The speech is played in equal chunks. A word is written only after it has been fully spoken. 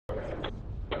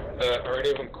Are any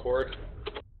of them cord?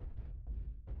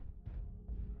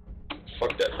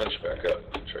 Fuck that hunchback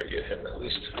up. Try to get him at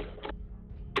least.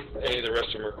 Any of the rest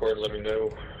of them are cord, let me know.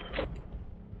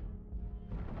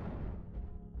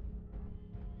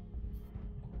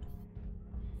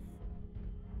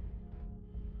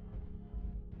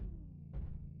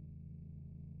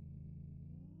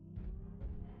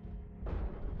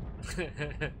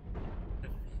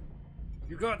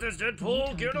 You got this,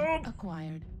 Deadpool! Get him!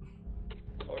 Acquired.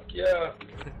 Fuck yeah.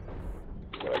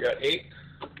 What, I got 8?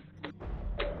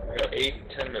 I got 8 in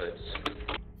 10 minutes.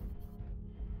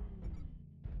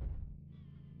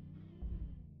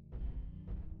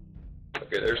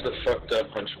 Okay, there's the fucked up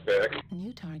hunchback.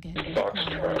 New target.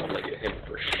 Foxtrot, I'm gonna get him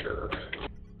for sure.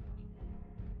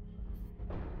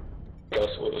 What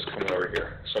else was coming over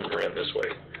here? Something ran this way.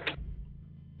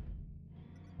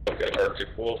 Okay, Arctic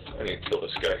Wolf, I need to kill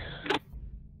this guy.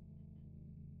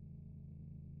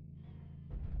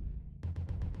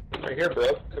 Right here, bro.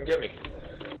 Come get me.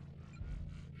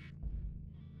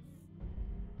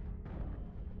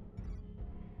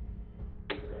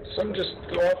 Something just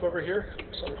go off over here?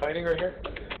 Something hiding right here?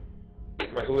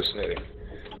 Am I hallucinating?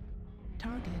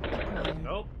 Target acquired.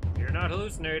 Nope, you're not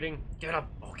hallucinating. Get him!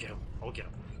 Oh, get him! Oh, get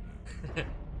him!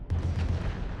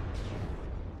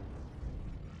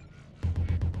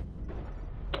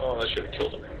 Oh, that should have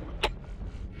killed him.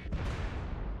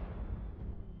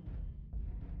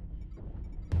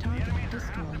 Target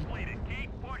destroyed.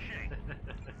 Keep pushing.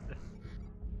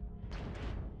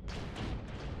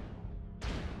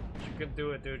 You can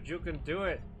do it, dude. You can do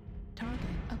it. Target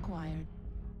acquired.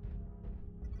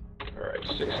 Alright,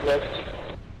 6 left.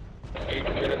 8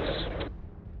 minutes.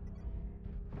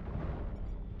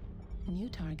 New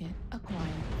target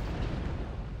acquired.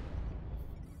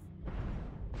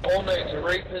 All Knight's in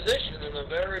right position in a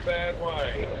very bad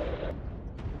way.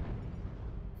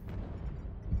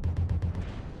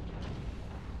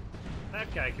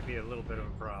 That guy could be a little bit of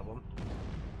a problem.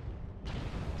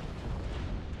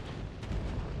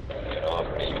 Get off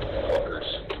me, you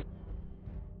fuckers.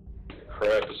 The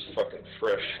crab is fucking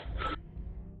fresh.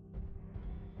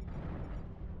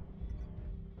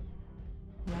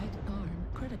 Right arm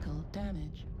critical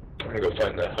damage. I'm gonna go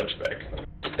find that hunchback.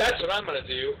 That's what I'm gonna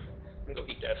do. I'm gonna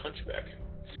go eat that hunchback.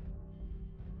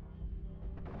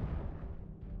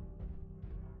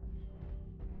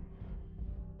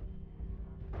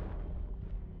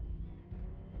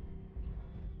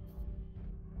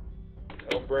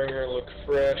 Hellbringer look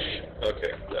fresh.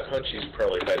 Okay, that Hunchy's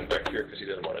probably hiding back here because he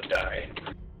doesn't want to die.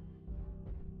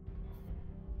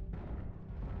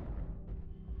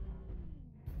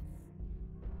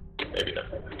 Maybe not.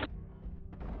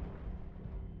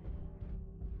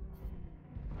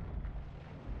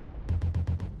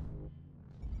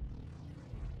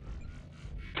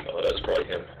 Oh, that's probably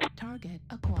him. Target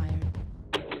acquired.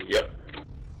 Yep.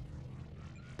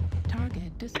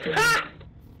 Target destroyed.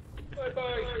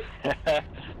 Bye-bye.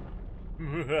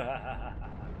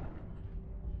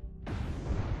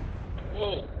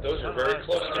 Whoa, those are very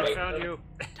close to I me. found you.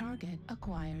 Target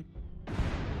acquired.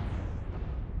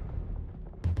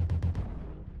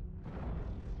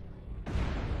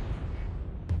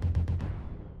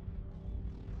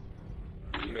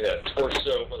 Give me that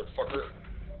torso, motherfucker.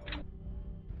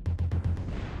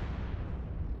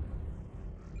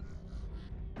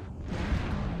 Right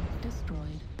arm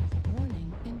destroyed.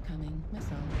 Warning incoming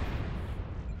missile.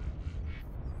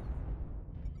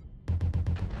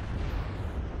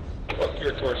 Fuck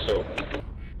your torso.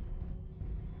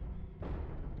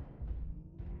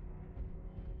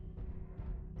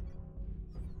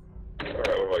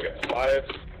 Alright, what do I got? 5?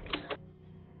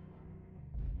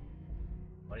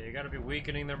 Well, you gotta be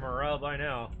weakening their morale by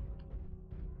now.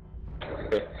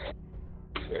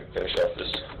 Finish off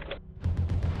this.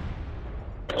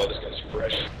 Oh, this guy's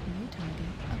fresh. New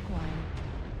target acquired.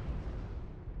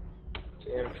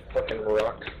 Damn fucking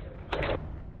rock.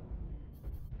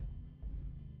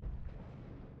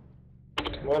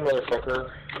 Come on,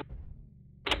 motherfucker.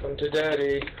 Come to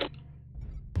daddy.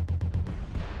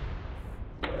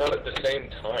 Not at the same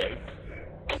time.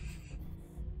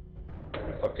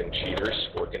 Fucking cheaters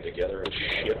working together and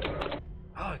shit.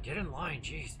 Oh, get in line,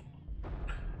 jeez.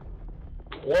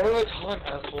 One at a time,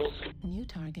 assholes. New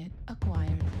target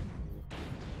acquired.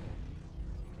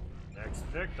 Next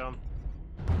victim.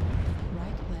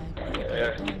 Right leg.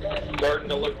 Yeah, starting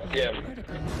to look dim.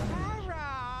 Critical.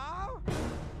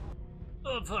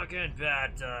 A fucking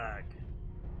bad dog.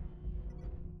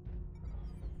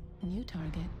 New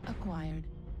target acquired.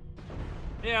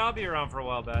 Yeah, I'll be around for a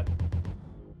while, Bat.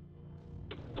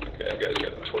 Okay, that guy's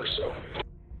got a torso.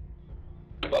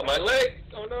 But my legs!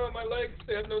 Oh no, my legs!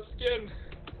 They have no skin!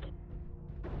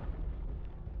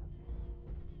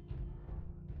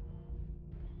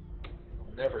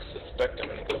 never suspect I'm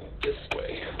gonna go this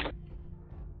way.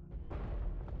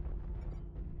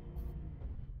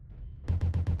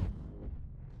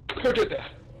 Who did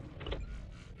that?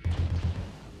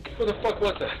 Who the fuck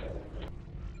was that?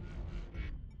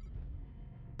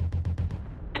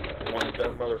 One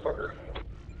dumb motherfucker.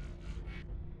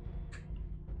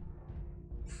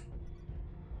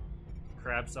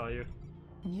 Crab saw you.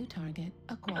 New target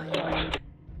acquired.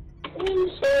 Ooh,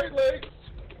 sorry, legs.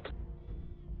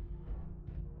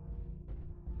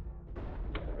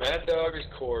 Mad Dog is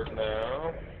cord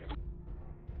now.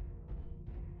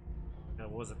 Now,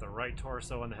 was it the right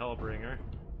torso on the Hellbringer?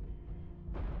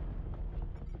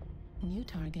 New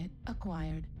target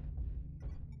acquired.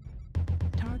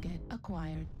 Target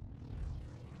acquired.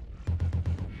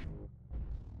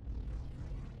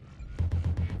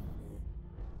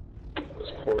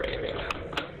 This poor aiming.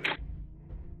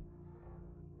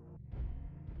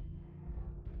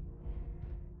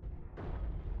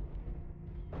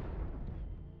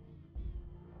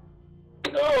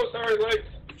 No, sorry, legs.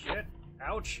 Shit.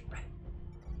 Ouch.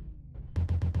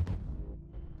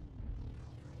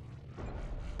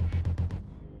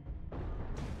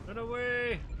 Run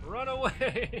away! Run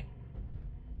away!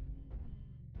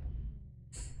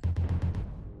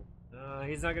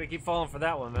 He's not gonna keep falling for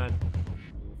that one, man.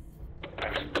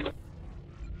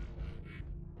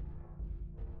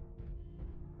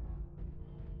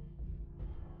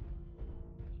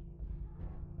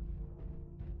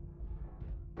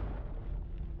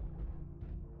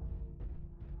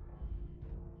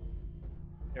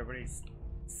 Everybody's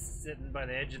sitting by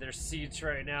the edge of their seats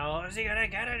right now. Is he gonna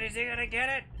get it? Is he gonna get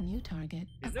it? New target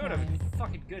He's doing acquired. a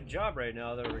fucking good job right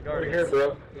now, though, Over regardless. here,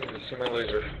 bro. You need to see my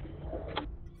laser.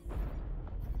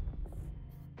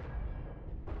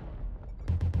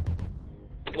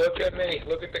 Look at me.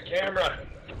 Look at the camera.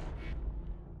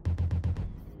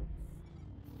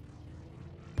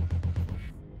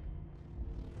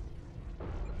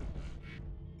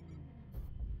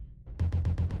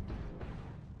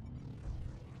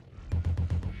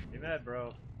 Be mad,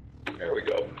 bro. There we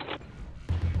go.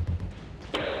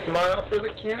 Smile for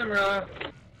the camera.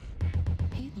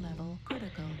 Heat level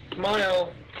critical.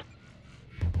 Smile.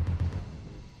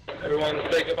 Everyone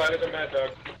say goodbye to the Mad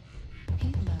Dog.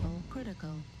 Heat level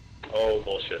critical. Oh,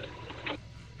 bullshit.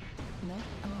 Net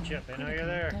armor Chip, I know critical you're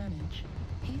there. damage.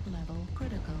 Heat level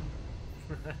critical.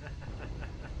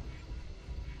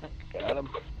 Got him.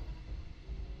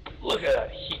 Look at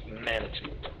that heat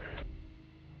management.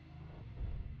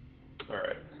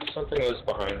 Alright, something was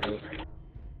behind me.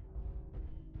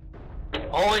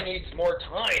 All I need is more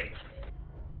time.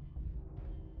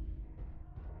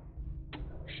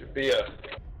 Should be a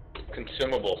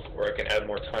consumable where I can add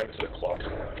more time to the clock.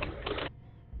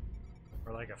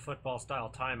 Or like a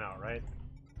football-style timeout, right?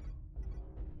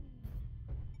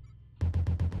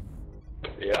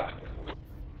 Yeah.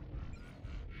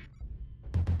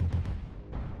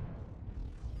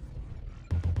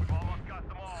 We've almost got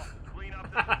them all. Clean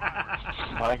up this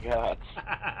spot. My God.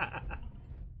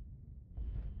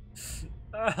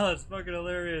 Oh, that's fucking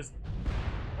hilarious.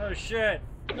 Oh shit.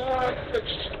 No,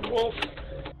 it's wolf.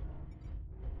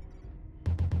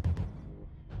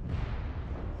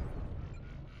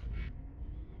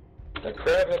 The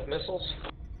crab have missiles?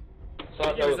 I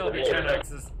thought that was the wolf.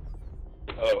 LB-10Xs.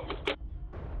 Oh.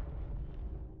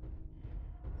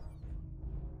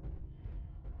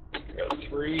 Got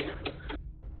 3.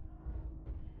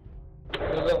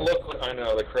 Doesn't look like, I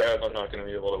know, the crab, I'm not going to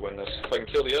be able to win this. If I can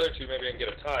kill the other 2, maybe I can get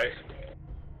a tie.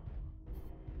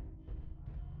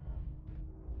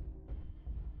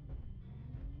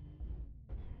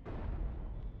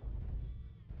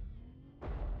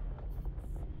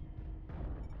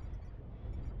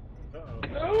 Uh-oh.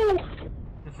 No!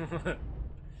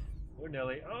 We're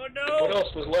nearly. Oh no! What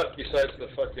else was left besides the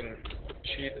fucking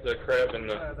the crab and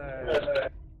the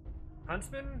wolf?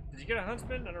 Huntsman? Did you get a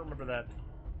huntsman? I don't remember that.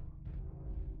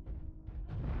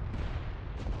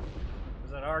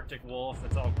 There's that Arctic wolf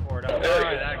that's all cored up. There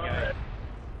Alright, you that go. guy.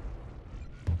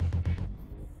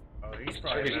 Oh, he's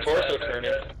probably His messed torso up.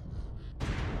 turning.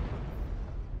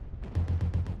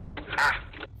 Ah!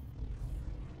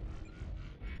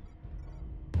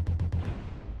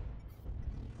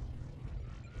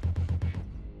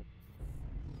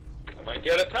 I might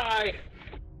get a tie.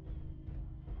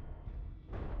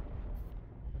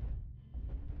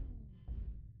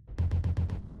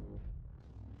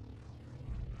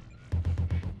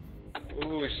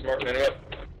 Ooh, he's smartening it up.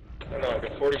 I don't know, I've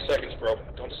got 40 seconds, bro.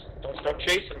 Don't stop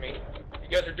chasing me. You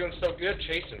guys are doing so good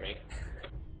chasing me.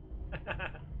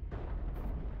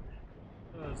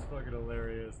 Oh, that's fucking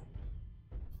hilarious.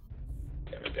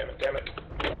 Damn it, damn it, damn it.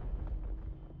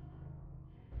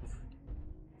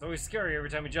 It's always scary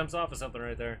every time he jumps off of something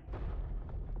right there.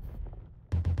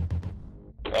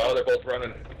 Oh, they're both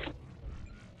running.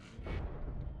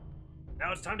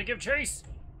 Now it's time to give chase!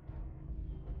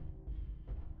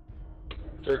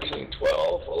 13,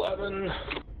 12, 11.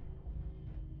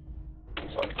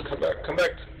 Fuck, come back, come back.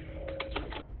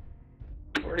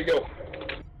 Where'd he go?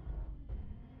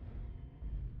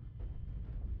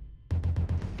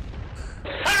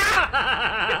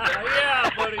 Yeah,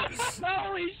 buddy!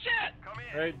 Holy shit!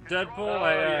 Alright,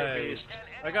 Deadpool,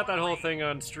 I got that whole thing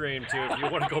on stream too, if you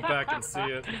want to go back and see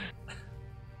it.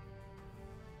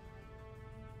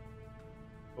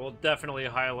 We'll definitely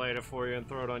highlight it for you and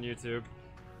throw it on YouTube.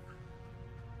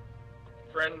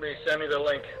 Friend me, send me the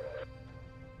link.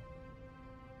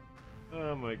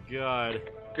 Oh my god.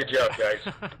 Good job, guys.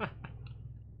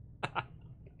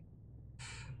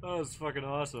 That was fucking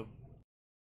awesome.